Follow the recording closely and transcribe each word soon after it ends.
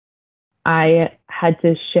I had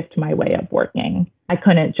to shift my way of working. I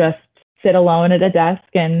couldn't just sit alone at a desk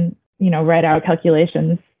and, write out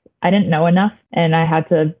calculations. I didn't know enough, and I had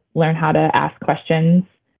to learn how to ask questions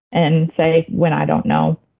and say when I don't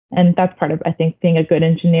know. And that's part of, I think, being a good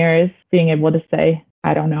engineer is being able to say,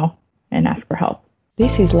 I don't know, and ask for help.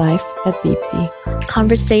 This is Life at BP.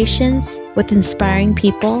 Conversations with inspiring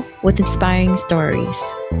people with inspiring stories.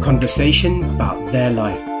 Conversation about their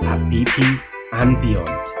life at BP and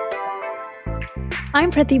beyond. I'm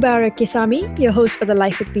Pratibha Rakkesamy, your host for the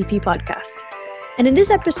Life at BP podcast. And in this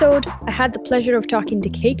episode, I had the pleasure of talking to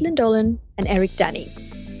Caitlin Dolan and Eric Danny.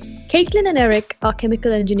 Caitlin and Eric are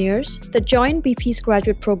chemical engineers that joined BP's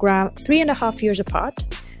graduate program 3.5 years apart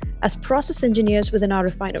as process engineers within our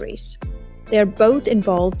refineries. They are both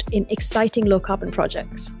involved in exciting low-carbon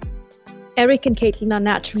projects. Eric and Caitlin are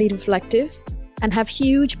naturally reflective and have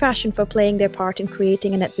huge passion for playing their part in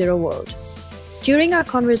creating a net zero world. During our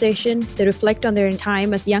conversation, they reflect on their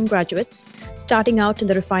time as young graduates, starting out in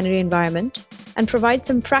the refinery environment, and provide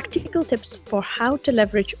some practical tips for how to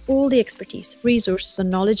leverage all the expertise, resources, and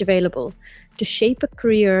knowledge available to shape a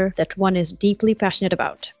career that one is deeply passionate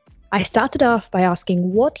about. I started off by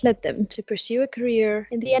asking what led them to pursue a career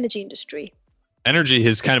in the energy industry. Energy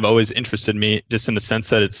has kind of always interested me, just in the sense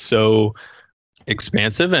that it's so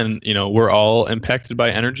expansive, and we're all impacted by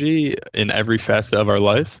energy in every facet of our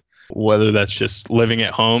life, whether that's just living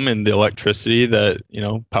at home and the electricity that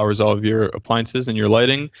powers all of your appliances and your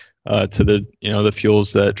lighting, to the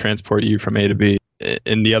fuels that transport you from A to B.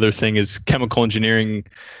 And the other thing is chemical engineering,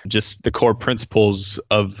 just the core principles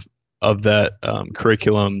of that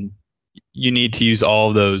curriculum. You need to use all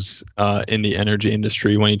of those in the energy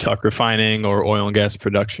industry when you talk refining or oil and gas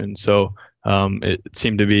production. So it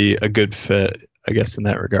seemed to be a good fit, I guess, in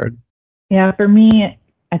that regard. Yeah, for me,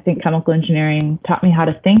 I think chemical engineering taught me how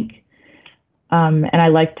to think. And I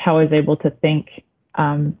liked how I was able to think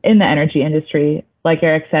in the energy industry. Like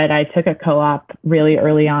Eric said, I took a co-op really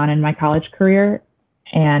early on in my college career,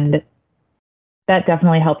 and that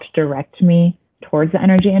definitely helped direct me towards the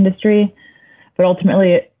energy industry. But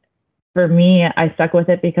ultimately, for me, I stuck with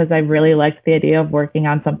it because I really liked the idea of working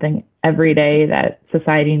on something every day that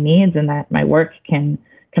society needs, and that my work can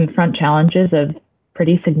confront challenges of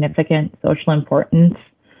pretty significant social importance.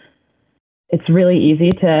 It's really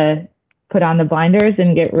easy to put on the blinders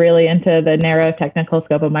and get really into the narrow technical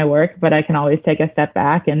scope of my work, but I can always take a step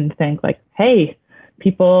back and think like, hey,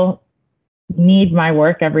 people need my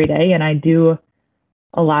work every day, and I do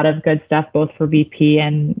a lot of good stuff both for BP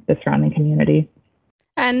and the surrounding community.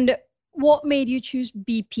 And what made you choose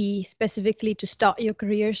BP specifically to start your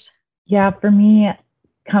careers? Yeah, for me,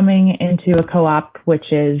 coming into a co-op,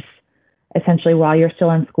 which is essentially while you're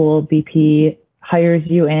still in school, BP hires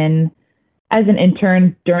you in as an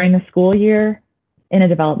intern during the school year in a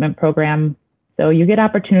development program. So you get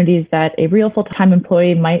opportunities that a real full-time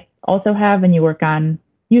employee might also have, and you work on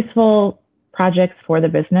useful projects for the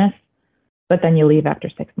business, but then you leave after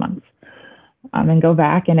 6 months and go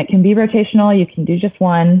back. And it can be rotational. You can do just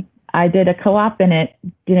one. I did a co-op and it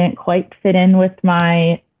didn't quite fit in with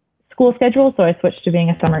my school schedule, so I switched to being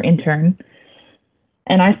a summer intern.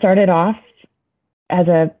 And I started off as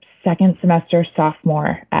a second semester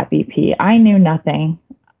sophomore at BP. I knew nothing,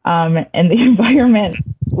 and the environment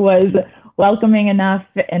was welcoming enough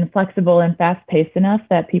and flexible and fast-paced enough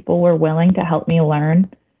that people were willing to help me learn.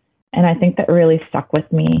 And I think that really stuck with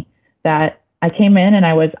me, that I came in and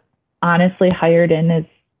I was honestly hired in as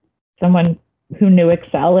someone who knew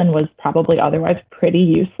Excel and was probably otherwise pretty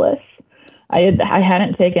useless. I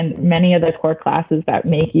hadn't taken many of the core classes that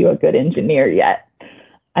make you a good engineer yet.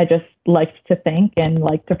 I just liked to think and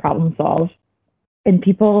liked to problem solve. And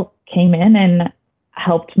people came in and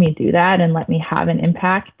helped me do that and let me have an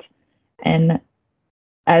impact. And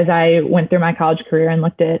as I went through my college career and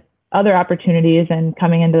looked at other opportunities and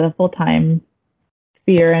coming into the full-time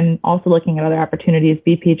sphere and also looking at other opportunities,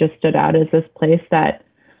 BP just stood out as this place that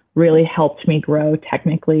really helped me grow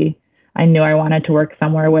technically. I knew I wanted to work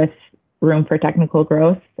somewhere with room for technical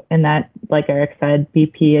growth, and that, like Eric said,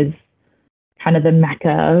 BP is kind of the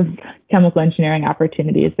mecca of chemical engineering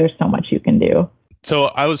opportunities. There's so much you can do. So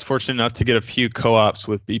I was fortunate enough to get a few co-ops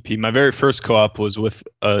with BP. My very first co-op was with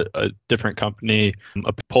a different company,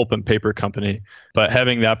 a pulp and paper company. But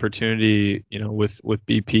having the opportunity, with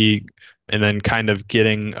BP, and then kind of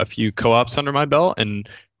getting a few co-ops under my belt and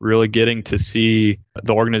really getting to see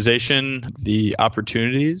the organization, the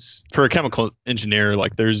opportunities for a chemical engineer,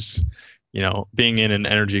 like there's, being in an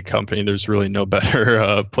energy company, there's really no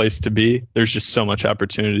better place to be. There's just so much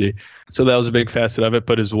opportunity. So that was a big facet of it,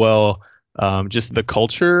 but as well, just the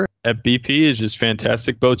culture at BP is just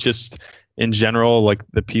fantastic, both just in general, like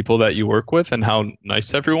the people that you work with and how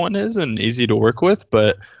nice everyone is and easy to work with,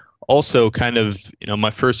 but also kind of, my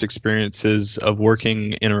first experiences of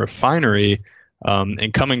working in a refinery,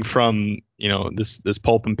 and coming from, this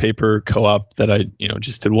pulp and paper co-op that I,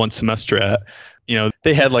 just did one semester at,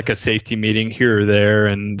 they had like a safety meeting here or there,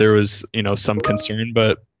 and there was, some concern,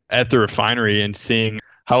 but at the refinery and seeing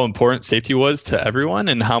how important safety was to everyone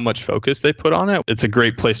and how much focus they put on it, it's a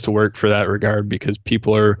great place to work for that regard, because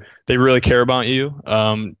they really care about you,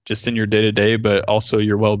 just in your day to day, but also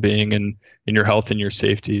your well-being and in your health and your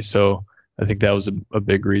safety. So I think that was a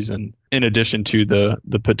big reason, in addition to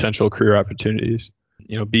the potential career opportunities.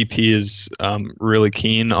 BP is really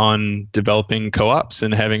keen on developing co-ops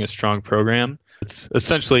and having a strong program. It's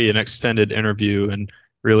essentially an extended interview and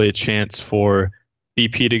really a chance for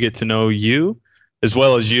BP to get to know you, as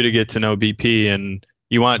well as you to get to know BP. And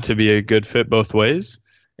you want it to be a good fit both ways.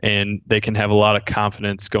 And they can have a lot of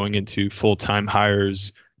confidence going into full-time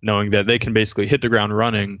hires, knowing that they can basically hit the ground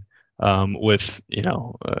running, with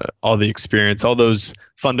all the experience, all those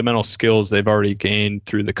fundamental skills they've already gained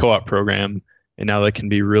through the co-op program, and now they can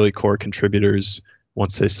be really core contributors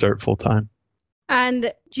once they start full time.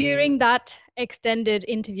 And during that extended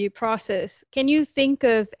interview process, can you think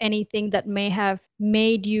of anything that may have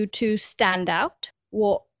made you two stand out?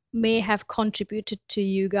 What may have contributed to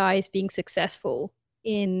you guys being successful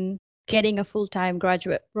in getting a full-time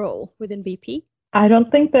graduate role within BP? I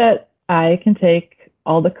don't think that I can take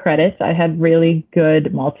all the credit. I had really good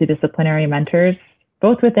multidisciplinary mentors,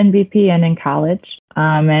 both within BP and in college.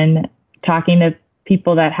 And talking to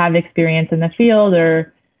people that have experience in the field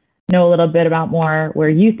or know a little bit about more where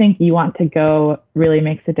you think you want to go really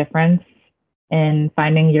makes a difference in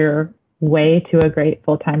finding your way to a great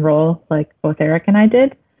full-time role, like both Eric and I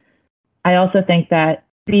did. I also think that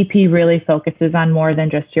BP really focuses on more than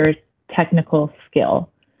just your technical skill.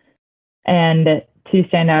 And to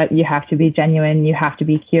stand out, you have to be genuine, you have to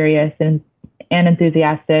be curious and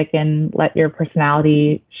enthusiastic and let your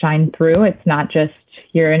personality shine through. It's not just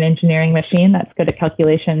you're an engineering machine that's good at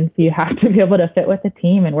calculations. You have to be able to fit with the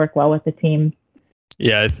team and work well with the team.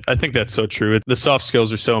 Yeah, I think that's so true. The soft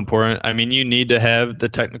skills are so important. I mean, you need to have the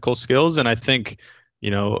technical skills, and I think,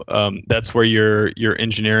 that's where your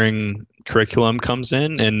engineering curriculum comes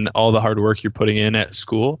in, and all the hard work you're putting in at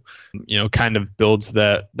school, kind of builds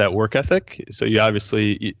that work ethic. So you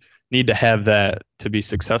obviously need to have that to be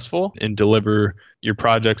successful and deliver your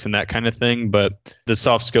projects and that kind of thing. But the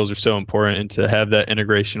soft skills are so important, and to have that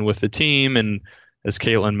integration with the team. And as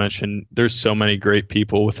Caitlin mentioned, there's so many great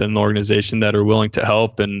people within the organization that are willing to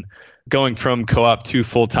help. And going from co-op to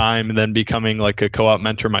full-time and then becoming like a co-op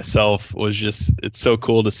mentor myself it's so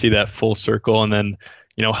cool to see that full circle and then,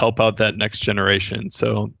 help out that next generation.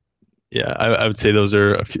 So yeah, I would say those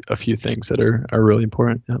are a few things that are really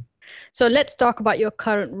important. Yeah. So let's talk about your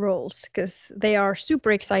current roles, because they are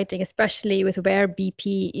super exciting, especially with where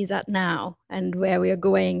BP is at now and where we are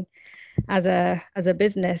going as a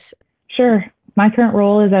business. Sure. My current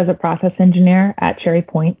role is as a process engineer at Cherry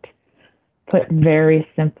Point. Put very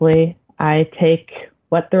simply, I take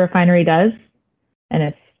what the refinery does, and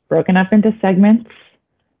it's broken up into segments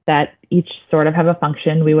that each sort of have a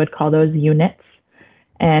function. We would call those units.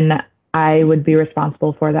 And I would be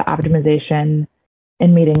responsible for the optimization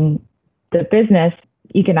and meeting the business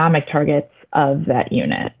economic targets of that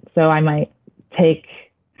unit. So I might take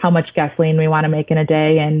how much gasoline we want to make in a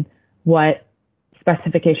day and what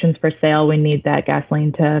specifications for sale we need that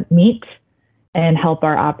gasoline to meet, and help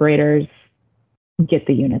our operators get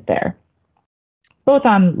the unit there, both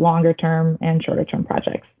on longer term and shorter term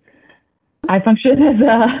projects. I function as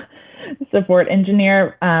a support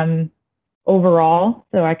engineer overall,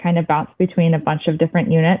 so I kind of bounce between a bunch of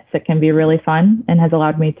different units. It can be really fun and has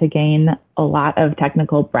allowed me to gain a lot of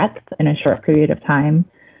technical breadth in a short period of time.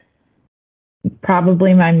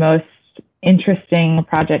 Probably my most interesting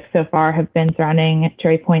projects so far have been surrounding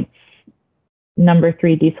Cherry Point's number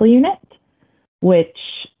 3 diesel unit, which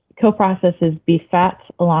co-processes beef fat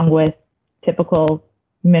along with typical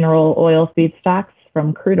mineral oil feedstocks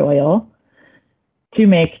from crude oil to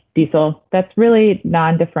make diesel that's really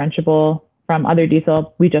non-differentiable from other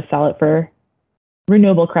diesel. We just sell it for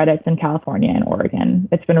renewable credits in California and Oregon.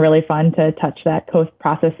 It's been really fun to touch that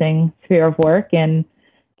post-processing sphere of work and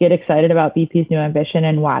get excited about BP's new ambition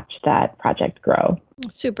and watch that project grow.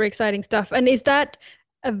 Super exciting stuff. And is that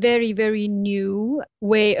a very, very new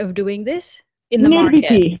way of doing this in the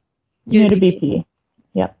market? New to BP.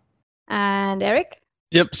 Yep. And Eric?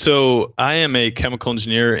 Yep. So I am a chemical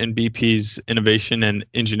engineer in BP's innovation and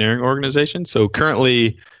engineering organization. So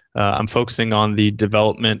currently, I'm focusing on the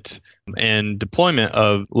development and deployment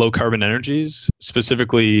of low carbon energies,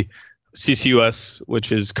 specifically CCUS,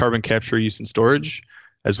 which is carbon capture, use, and storage,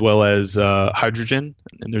 as well as hydrogen.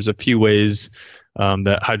 And there's a few ways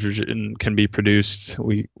that hydrogen can be produced.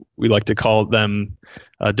 We like to call them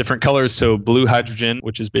different colors. So blue hydrogen,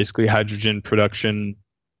 which is basically hydrogen production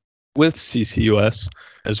with CCUS,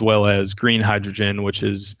 as well as green hydrogen, which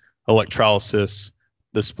is electrolysis,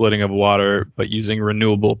 the splitting of water, but using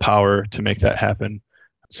renewable power to make that happen.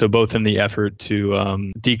 So both in the effort to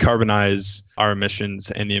decarbonize our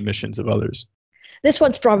emissions and the emissions of others. This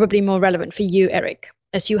one's probably more relevant for you, Eric,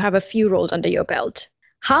 as you have a few roles under your belt.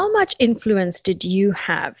 How much influence did you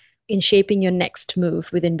have in shaping your next move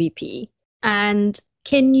within BP? And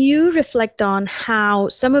can you reflect on how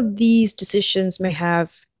some of these decisions may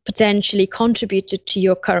have potentially contributed to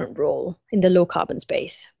your current role in the low carbon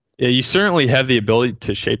space? Yeah, you certainly have the ability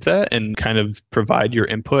to shape that and kind of provide your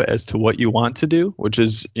input as to what you want to do, which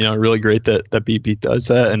is, really great that BP does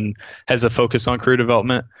that and has a focus on career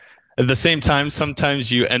development. At the same time,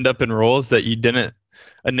 sometimes you end up in roles that you didn't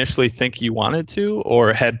initially think you wanted to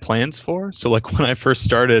or had plans for. So like when I first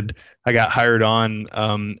started, I got hired on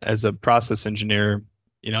as a process engineer.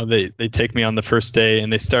 They take me on the first day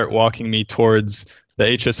and they start walking me towards the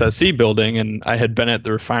HSSE building. And I had been at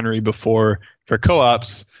the refinery before for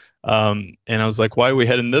co-ops. And I was like, why are we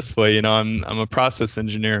heading this way? I'm a process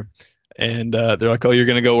engineer. And they're like, oh, you're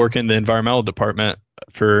going to go work in the environmental department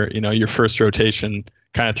for, your first rotation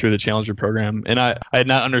kind of through the Challenger program. And I had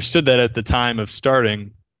not understood that at the time of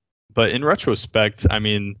starting. But in retrospect,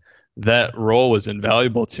 that role was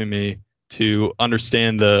invaluable to me to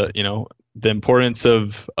understand the importance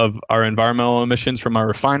of our environmental emissions from our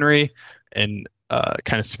refinery and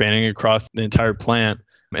kind of spanning across the entire plant.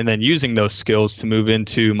 And then using those skills to move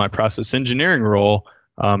into my process engineering role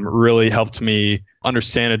really helped me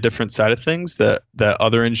understand a different side of things that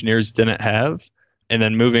other engineers didn't have. And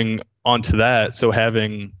then moving on to that, so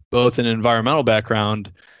having both an environmental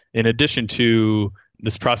background in addition to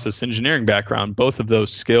this process engineering background, both of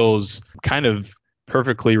those skills kind of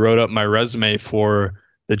perfectly wrote up my resume for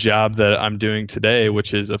the job that I'm doing today,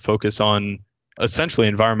 which is a focus on essentially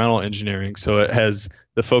environmental engineering. So it has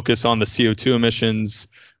the focus on the CO2 emissions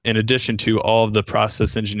in addition to all of the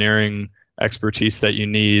process engineering expertise that you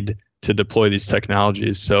need to deploy these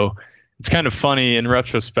technologies. So it's kind of funny in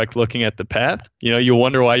retrospect looking at the path. You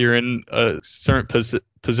wonder why you're in a certain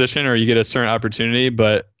position or you get a certain opportunity,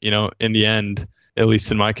 but in the end, at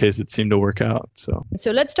least in my case, it seemed to work out. So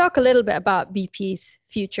let's talk a little bit about BP's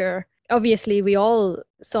future. Obviously, we all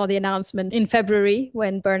saw the announcement in February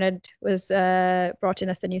when Bernard was brought in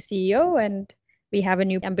as the new CEO, and we have a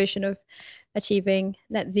new ambition of achieving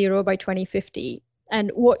net zero by 2050.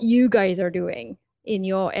 And what you guys are doing in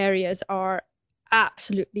your areas are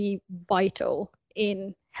absolutely vital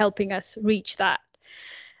in helping us reach that.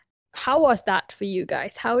 How was that for you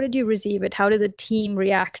guys? How did you receive it? How did the team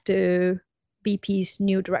react to BP's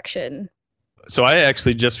new direction? So I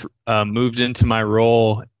actually just moved into my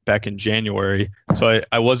role back in January. So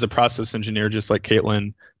I was a process engineer just like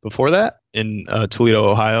Caitlin before that in Toledo,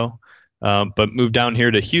 Ohio, but moved down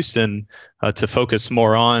here to Houston to focus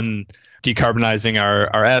more on decarbonizing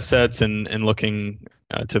our assets and looking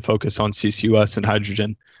to focus on CCUS and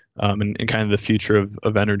hydrogen and kind of the future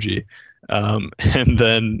of energy. And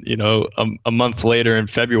then, a month later in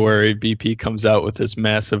February, BP comes out with this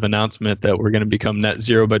massive announcement that we're going to become net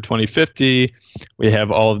zero by 2050. We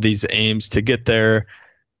have all of these aims to get there.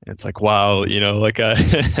 And it's like, wow,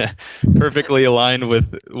 perfectly aligned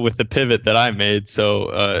with the pivot that I made.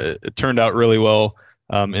 So it turned out really well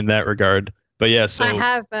in that regard. But yeah, so I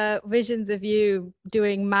have visions of you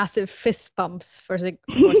doing massive fist bumps for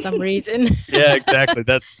some reason. Yeah, exactly.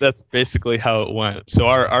 That's basically how it went. So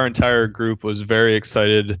our entire group was very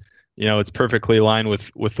excited. It's perfectly aligned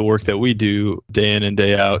with the work that we do day in and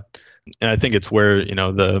day out. And I think it's where,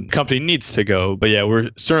 the company needs to go. But yeah, we're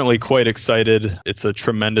certainly quite excited. It's a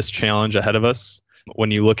tremendous challenge ahead of us.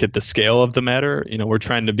 When you look at the scale of the matter, we're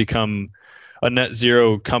trying to become a net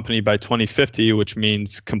zero company by 2050, which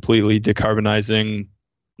means completely decarbonizing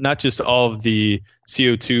not just all of the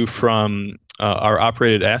CO2 from our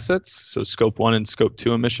operated assets, so scope 1 and scope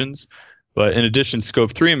 2 emissions, but in addition,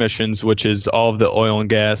 scope 3 emissions, which is all of the oil and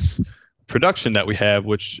gas production that we have,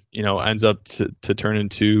 which ends up to turn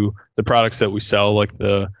into the products that we sell, like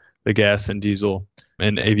the gas and diesel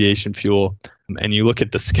and aviation fuel. And you look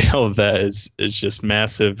at the scale of that is just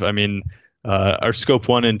massive. Our scope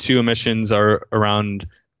 1 and 2 emissions are around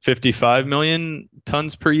 55 million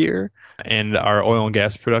tons per year, and our oil and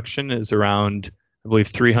gas production is around, I believe,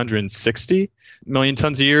 360 million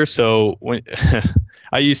tons a year. So when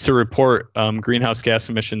I used to report greenhouse gas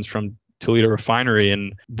emissions from Toledo Refinery,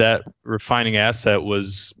 and that refining asset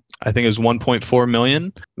was I think it was 1.4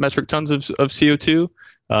 million metric tons of CO2.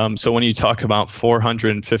 So when you talk about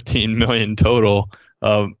 415 million total,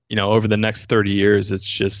 over the next 30 years,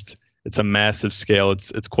 it's a massive scale.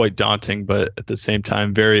 It's quite daunting, but at the same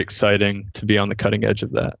time, very exciting to be on the cutting edge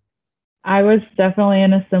of that. I was definitely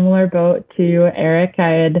in a similar boat to Eric. I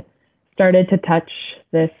had started to touch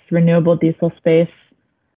this renewable diesel space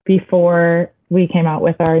before we came out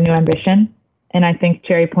with our new ambition. And I think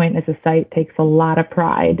Cherry Point as a site takes a lot of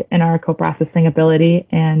pride in our co-processing ability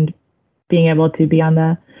and being able to be on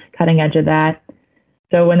the cutting edge of that.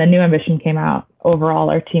 So when the new ambition came out, overall,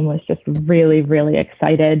 our team was just really, really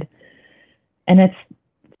excited. And it's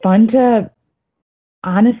fun to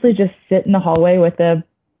honestly just sit in the hallway with a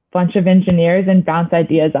bunch of engineers and bounce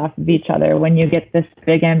ideas off of each other. When you get this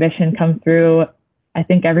big ambition come through, I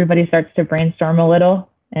think everybody starts to brainstorm a little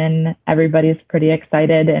and everybody's pretty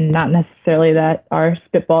excited, and not necessarily that our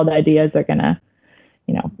spitballed ideas are going to,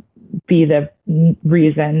 be the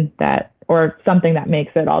reason that, or something that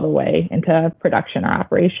makes it all the way into production or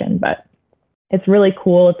operation. But it's really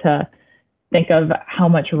cool to think of how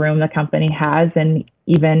much room the company has, and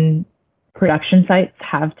even production sites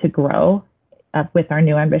have to grow with our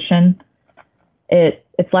new ambition.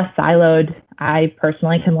 It's less siloed. I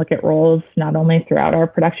personally can look at roles not only throughout our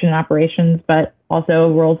production and operations, but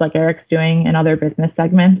also roles like Eric's doing in other business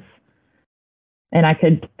segments. And I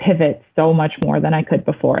could pivot so much more than I could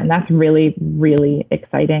before. And that's really, really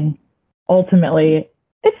exciting. Ultimately,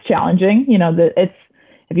 it's challenging.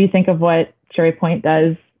 If you think of what Cherry Point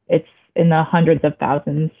does, it's in the hundreds of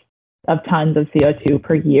thousands of tons of CO2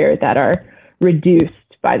 per year that are reduced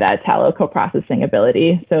by that tallow co-processing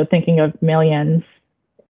ability. So thinking of millions,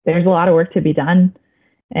 there's a lot of work to be done.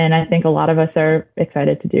 And I think a lot of us are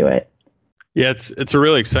excited to do it. Yeah, it's a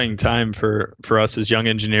really exciting time for us as young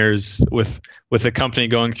engineers with the company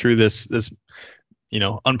going through this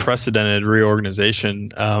unprecedented reorganization.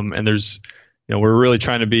 And there's we're really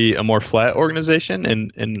trying to be a more flat organization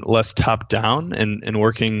and less top down and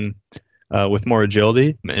working with more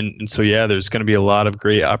agility. And so there's going to be a lot of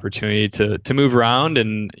great opportunity to move around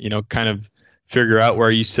and kind of figure out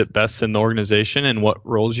where you sit best in the organization and what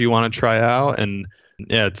roles you want to try out. And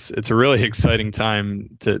it's a really exciting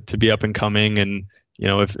time to be up and coming. And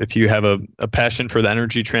if you have a passion for the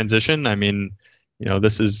energy transition, I mean,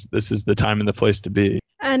 this is the time and the place to be.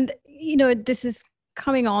 And this is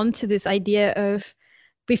coming on to this idea of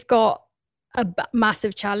we've got a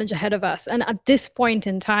massive challenge ahead of us, and at this point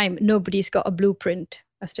in time, nobody's got a blueprint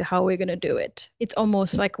as to how we're going to do it. It's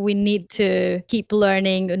almost like we need to keep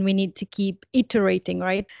learning and we need to keep iterating,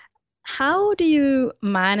 right? How do you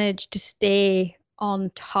manage to stay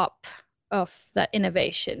on top of that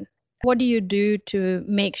innovation? What do you do to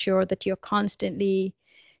make sure that you're constantly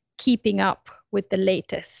keeping up with the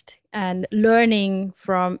latest and learning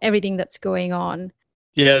from everything that's going on?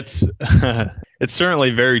 Yeah, it's certainly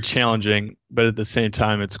very challenging, but at the same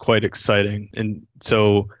time, it's quite exciting. And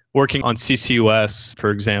so working on CCUS,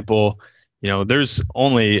 for example, there's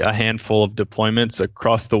only a handful of deployments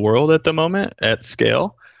across the world at the moment at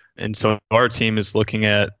scale. And so our team is looking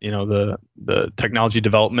at, the technology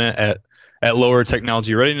development at lower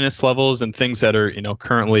technology readiness levels and things that are,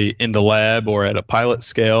 currently in the lab or at a pilot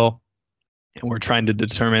scale. And we're trying to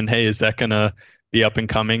determine, hey, is that going to be up and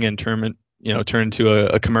coming and turn into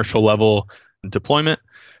a commercial level deployment?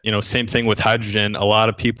 Same thing with hydrogen. A lot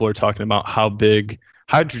of people are talking about how big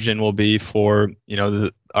hydrogen will be for,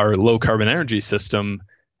 our low carbon energy system.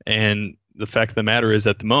 And the fact of the matter is,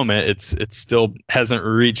 at the moment, it still hasn't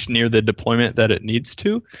reached near the deployment that it needs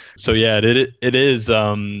to. So it is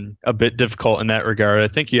a bit difficult in that regard. I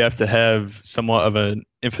think you have to have somewhat of an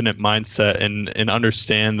infinite mindset and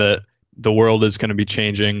understand that the world is going to be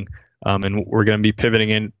changing, and we're going to be pivoting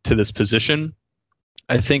into this position.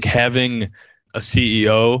 I think having a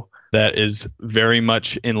CEO that is very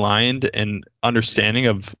much in line and understanding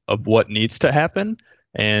of what needs to happen.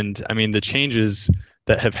 And I mean, the changes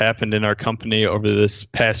that have happened in our company over this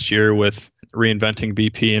past year with reinventing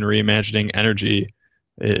BP and reimagining energy,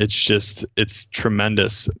 it's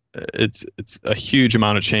tremendous. It's a huge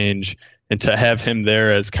amount of change. And to have him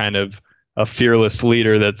there as kind of a fearless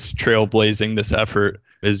leader that's trailblazing this effort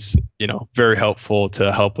is, very helpful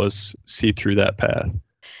to help us see through that path.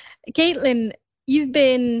 Caitlin, you've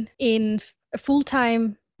been in a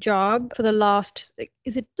full-time job for the last,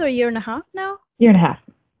 is it a year and a half now? Year and a half.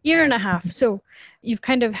 Year and a half. So you've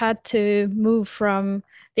kind of had to move from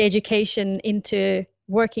the education into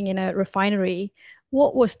working in a refinery.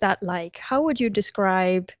 What was that like? How would you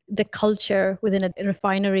describe the culture within a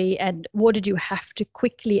refinery, and what did you have to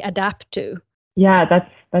quickly adapt to? Yeah,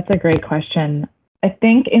 that's a great question. I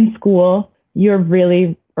think in school, you're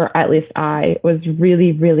really or at least I, was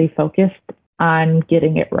really, really focused on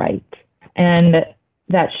getting it right. And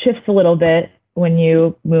that shifts a little bit when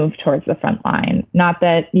you move towards the front line. Not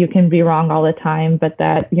that you can be wrong all the time, but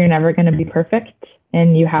that you're never going to be perfect.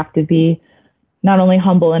 And you have to be not only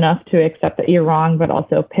humble enough to accept that you're wrong, but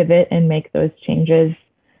also pivot and make those changes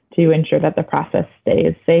to ensure that the process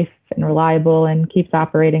stays safe and reliable and keeps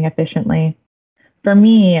operating efficiently. For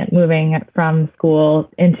me, moving from school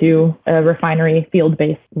into a refinery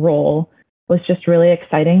field-based role was just really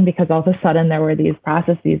exciting because all of a sudden there were these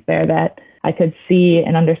processes there that I could see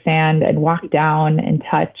and understand and walk down and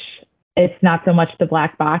touch. It's not so much the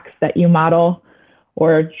black box that you model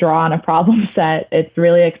or draw on a problem set. It's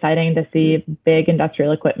really exciting to see big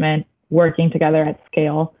industrial equipment working together at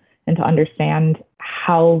scale and to understand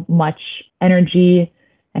how much energy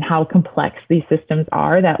and how complex these systems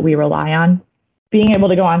are that we rely on. Being able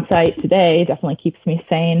to go on site today definitely keeps me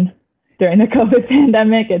sane. During the COVID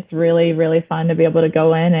pandemic, it's really, really fun to be able to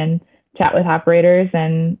go in and chat with operators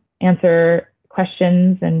and answer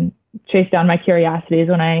questions and chase down my curiosities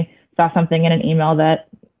when I saw something in an email that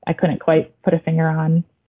I couldn't quite put a finger on.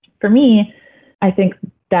 For me, I think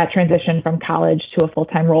that transition from college to a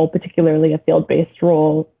full-time role, particularly a field-based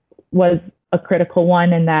role, was a critical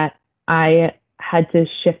one in that I had to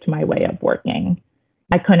shift my way of working.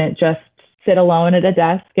 I couldn't just sit alone at a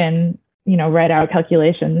desk and, write out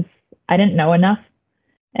calculations. I didn't know enough,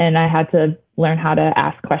 and I had to learn how to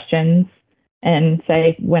ask questions and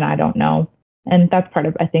say when I don't know. And that's part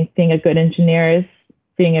of, I think, being a good engineer is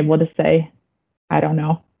being able to say, I don't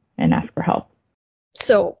know, and ask for help.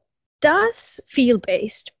 So does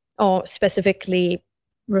field-based, or specifically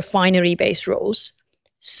refinery-based roles,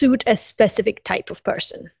 suit a specific type of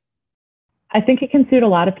person? I think it can suit a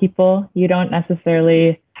lot of people. You don't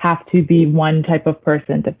necessarily have to be one type of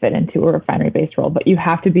person to fit into a refinery-based role, but you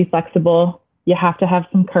have to be flexible. You have to have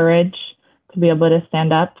some courage to be able to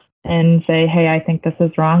stand up and say, hey, I think this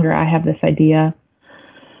is wrong, or I have this idea.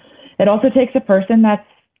 It also takes a person that's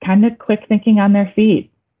kind of quick thinking on their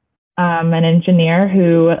feet, an engineer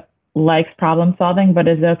who likes problem solving, but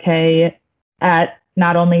is okay at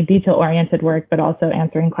not only detail-oriented work, but also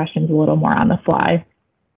answering questions a little more on the fly.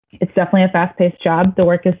 It's definitely a fast-paced job. The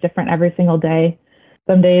work is different every single day.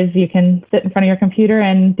 Some days you can sit in front of your computer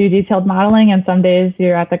and do detailed modeling, and some days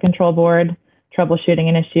you're at the control board troubleshooting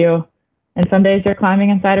an issue. And some days you're climbing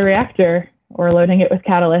inside a reactor or loading it with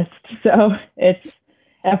catalyst. So it's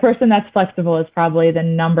a person that's flexible is probably the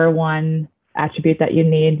number one attribute that you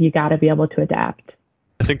need. You got to be able to adapt.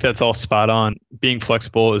 I think that's all spot on. Being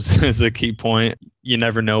flexible is a key point. You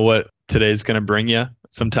never know what today's going to bring you.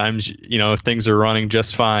 Sometimes, if things are running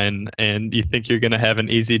just fine and you think you're going to have an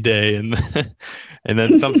easy day and and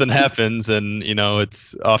then something happens and,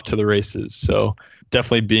 it's off to the races. So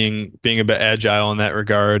definitely being a bit agile in that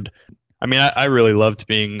regard. I mean, I really loved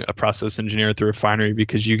being a process engineer at the refinery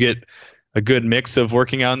because you get a good mix of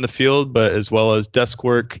working out in the field, but as well as desk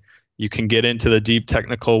work. You can get into the deep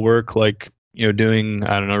technical work like, doing,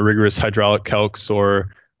 rigorous hydraulic calcs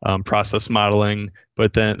or process modeling.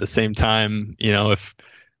 But then at the same time,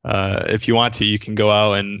 if you want to, you can go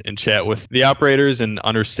out and chat with the operators and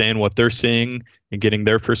understand what they're seeing and getting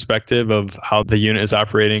their perspective of how the unit is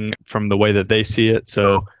operating from the way that they see it.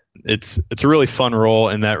 So it's a really fun role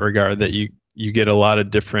in that regard that you get a lot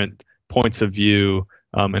of different points of view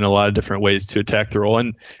and a lot of different ways to attack the role.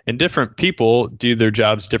 And different people do their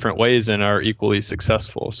jobs different ways and are equally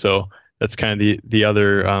successful. So that's kind of the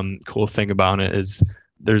other cool thing about it is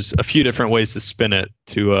there's a few different ways to spin it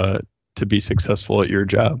to be successful at your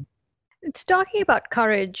job. It's talking about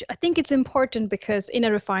courage. I think it's important because in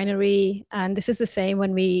a refinery, and this is the same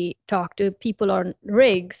when we talk to people on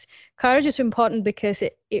rigs, courage is important because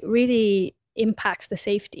it really impacts the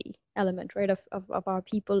safety element, right, of our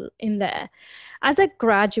people in there. As a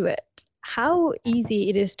graduate, how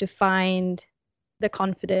easy it is to find the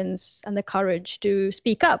confidence and the courage to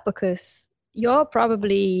speak up, because you're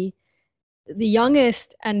probably the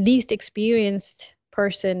youngest and least experienced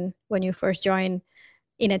person when you first join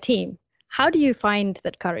in a team. How do you find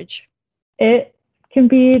that courage? It can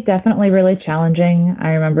be definitely really challenging. I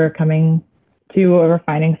remember coming to a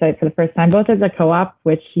refining site for the first time, both as a co-op,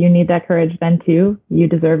 which you need that courage then too, you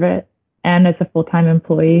deserve it, and as a full-time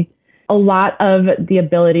employee. A lot of the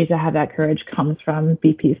ability to have that courage comes from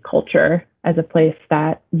BP's culture as a place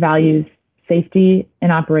that values safety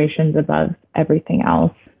and operations above everything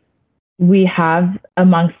else. We have,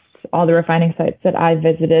 amongst all the refining sites that I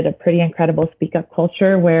visited, a pretty incredible speak up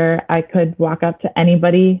culture where I could walk up to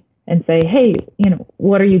anybody and say, hey,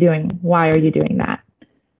 what are you doing? Why are you doing that?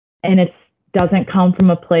 And it doesn't come from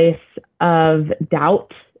a place of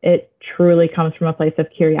doubt. it truly comes from a place of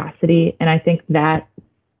curiosity. And I think that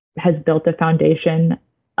has built a foundation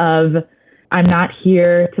of, I'm not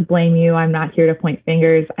here to blame you. I'm not here to point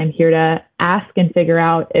fingers. I'm here to ask and figure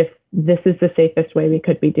out if this is the safest way we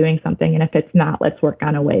could be doing something. And if it's not, let's work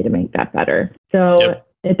on a way to make that better. So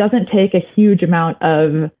It doesn't take a huge amount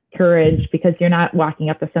of courage, because you're not walking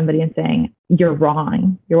up to somebody and saying, you're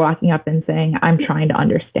wrong. You're walking up and saying, I'm trying to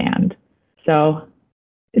understand. So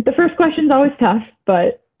the first question is always tough,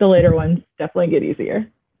 but the later ones definitely get easier.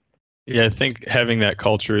 Yeah, I think having that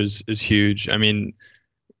culture is huge. I mean,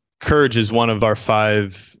 courage is one of our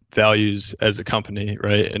 5 values as a company,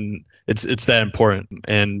 right? And it's that important.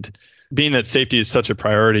 And being that safety is such a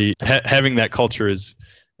priority, having that culture is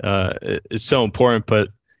so important. But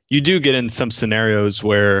you do get in some scenarios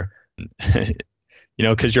where,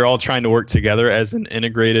 because you're all trying to work together as an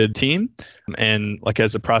integrated team. And like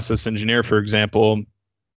as a process engineer, for example,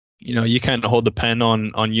 you kind of hold the pen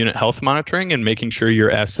on unit health monitoring and making sure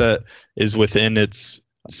your asset is within its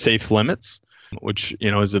safe limits, which,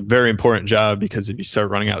 is a very important job, because if you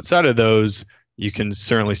start running outside of those, you can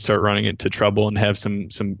certainly start running into trouble and have some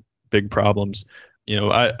big problems.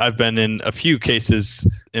 I've been in a few cases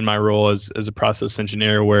in my role as a process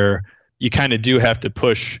engineer where you kind of do have to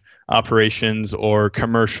push operations or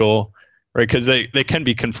commercial, right? Because they can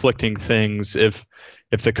be conflicting things. If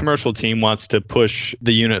the commercial team wants to push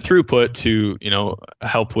the unit throughput to,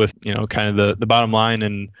 help with, kind of the bottom line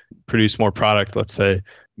and produce more product, let's say,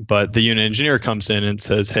 but the unit engineer comes in and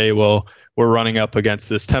says, hey, well, we're running up against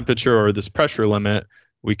this temperature or this pressure limit.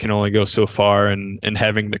 We can only go so far, and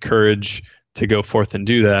having the courage to go forth and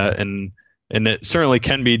do that. And it certainly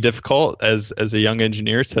can be difficult as a young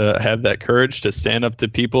engineer to have that courage to stand up to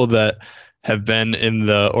people that have been in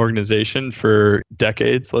the organization for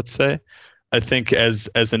decades, let's say. I think as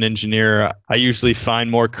an engineer, I usually find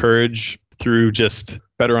more courage through just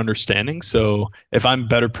better understanding. So if I'm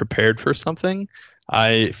better prepared for something,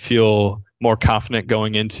 I feel more confident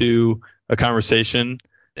going into a conversation,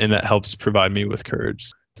 and that helps provide me with courage.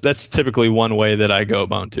 That's typically one way that I go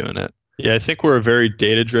about doing it. Yeah, I think we're a very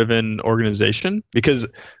data-driven organization, because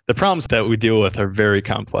the problems that we deal with are very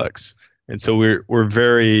complex. And so we're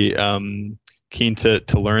very keen to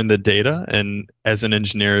learn the data. And as an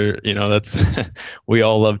engineer, that's we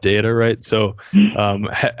all love data, right? So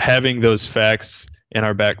having those facts in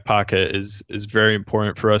our back pocket is very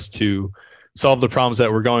important for us to solve the problems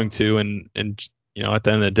that we're going to, and at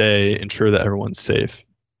the end of the day, ensure that everyone's safe.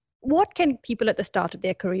 What can people at the start of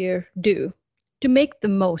their career do to make the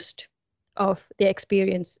most of their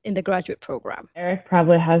experience in the graduate program? Eric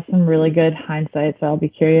probably has some really good hindsight, so I'll be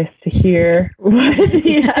curious to hear what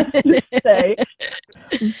he has to say.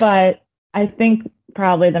 But I think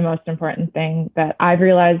probably the most important thing that I've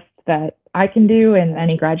realized that I can do, and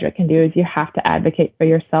any graduate can do, is you have to advocate for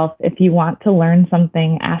yourself. If you want to learn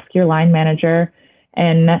something, ask your line manager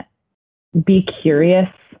and be curious.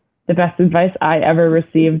 The best advice I ever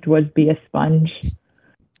received was be a sponge.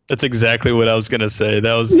 That's exactly what I was going to say.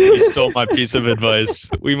 You stole my piece of advice.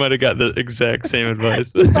 We might have got the exact same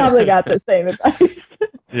advice. You probably got the same advice.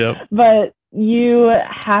 Yep. But you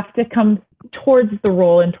have to come towards the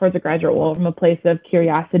role and towards the graduate role from a place of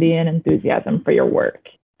curiosity and enthusiasm for your work.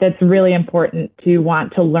 That's really important, to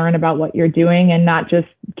want to learn about what you're doing and not just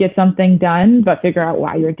get something done, but figure out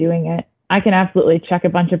why you're doing it. I can absolutely check a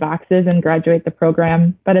bunch of boxes and graduate the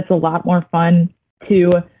program, but it's a lot more fun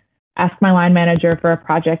to ask my line manager for a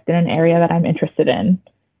project in an area that I'm interested in.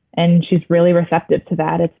 And she's really receptive to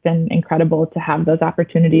that. It's been incredible to have those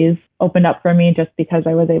opportunities opened up for me, just because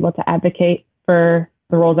I was able to advocate for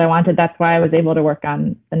the roles I wanted. That's why I was able to work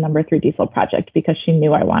on the number 3 diesel project, because she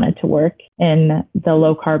knew I wanted to work in the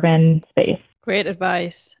low carbon space. Great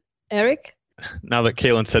advice. Eric? Now that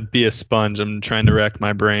Caitlin said be a sponge, I'm trying to rack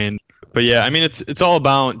my brain. But yeah, I mean, it's all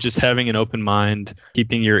about just having an open mind,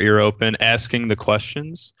 keeping your ear open, asking the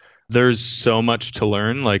questions. There's so much to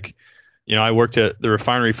learn. Like, I worked at the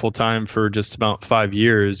refinery full time for just about 5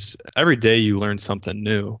 years. Every day you learn something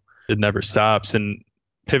new. It never stops. And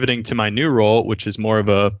pivoting to my new role, which is more of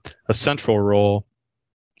a central role,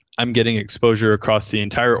 I'm getting exposure across the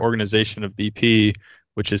entire organization of BP,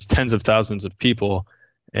 which is tens of thousands of people.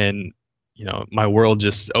 And, my world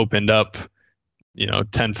just opened up,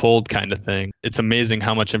 tenfold kind of thing. It's amazing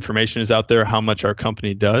how much information is out there, how much our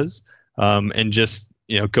company does. And just,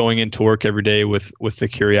 going into work every day with the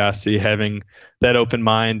curiosity, having that open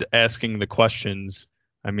mind, asking the questions.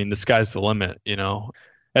 I mean, the sky's the limit,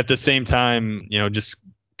 At the same time, just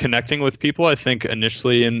connecting with people. I think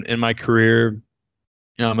initially in my career,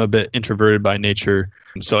 I'm a bit introverted by nature.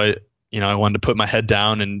 So I wanted to put my head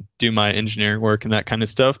down and do my engineering work and that kind of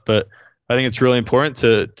stuff. But I think it's really important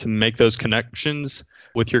to make those connections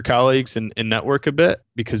with your colleagues and network a bit,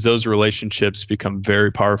 because those relationships become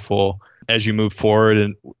very powerful as you move forward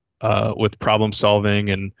and with problem solving.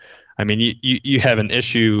 And I mean, you have an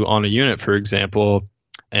issue on a unit, for example,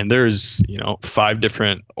 and there's 5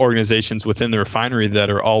 different organizations within the refinery that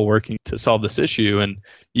are all working to solve this issue, and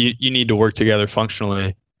you need to work together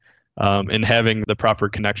functionally. And having the proper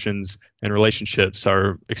connections and relationships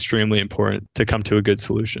are extremely important to come to a good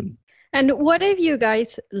solution. And what have you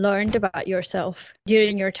guys learned about yourself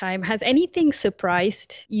during your time? Has anything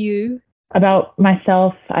surprised you? About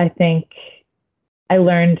myself, I think I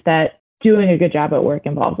learned that doing a good job at work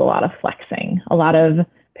involves a lot of flexing, a lot of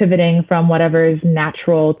pivoting from whatever is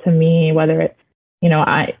natural to me, whether it's,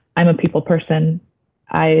 I'm a people person.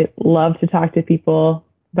 I love to talk to people,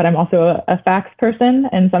 but I'm also a facts person.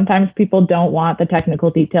 And sometimes people don't want the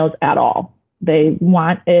technical details at all. They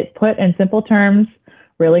want it put in simple terms,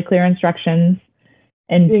 really clear instructions,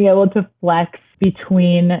 and being able to flex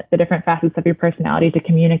between the different facets of your personality to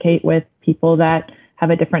communicate with people that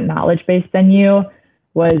have a different knowledge base than you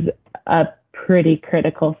was a pretty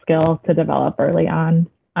critical skill to develop early on.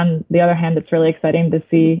 On the other hand, it's really exciting to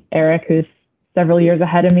see Eric, who's several years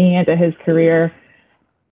ahead of me into his career,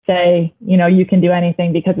 say, you can do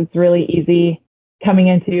anything, because it's really easy coming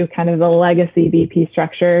into kind of the legacy BP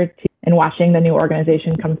structure and watching the new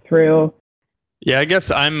organization come through. Yeah, I guess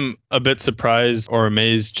I'm a bit surprised or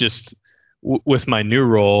amazed just with my new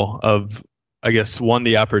role of, I guess, one,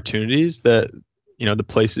 the opportunities that, the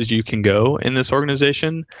places you can go in this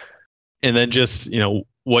organization, and then just,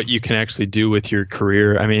 what you can actually do with your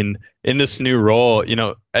career. I mean, in this new role,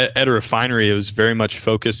 at a refinery, it was very much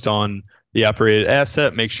focused on the operated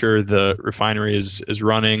asset, make sure the refinery is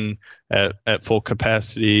running at full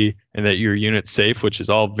capacity and that your unit's safe, which is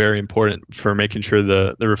all very important for making sure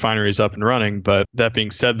the refinery is up and running. But that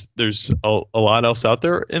being said, there's a lot else out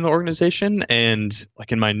there in the organization. And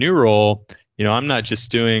like in my new role, I'm not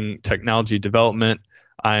just doing technology development.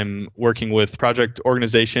 I'm working with project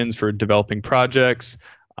organizations for developing projects.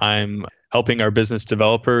 I'm helping our business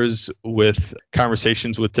developers with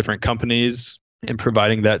conversations with different companies and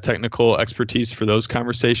providing that technical expertise for those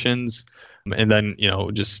conversations. And then,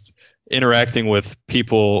 just interacting with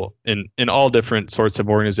people in all different sorts of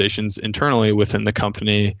organizations internally within the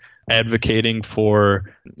company, advocating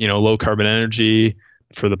for, low carbon energy,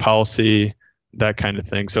 for the policy, that kind of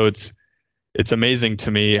thing. So it's amazing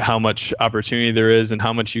to me how much opportunity there is and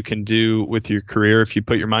how much you can do with your career if you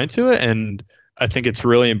put your mind to it. And I think it's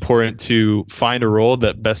really important to find a role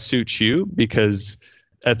that best suits you, because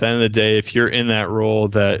at the end of the day, if you're in that role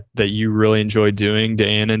that you really enjoy doing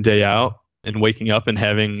day in and day out and waking up and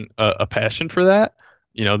having a passion for that,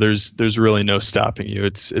 there's really no stopping you.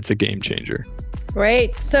 It's a game changer.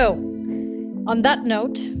 Great. So on that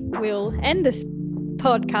note, we'll end this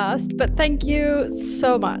podcast, but thank you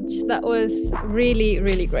so much. That was really,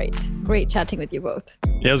 really great. Great chatting with you both.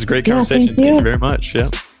 Yeah, it was a great conversation. Thank you very much. Yeah.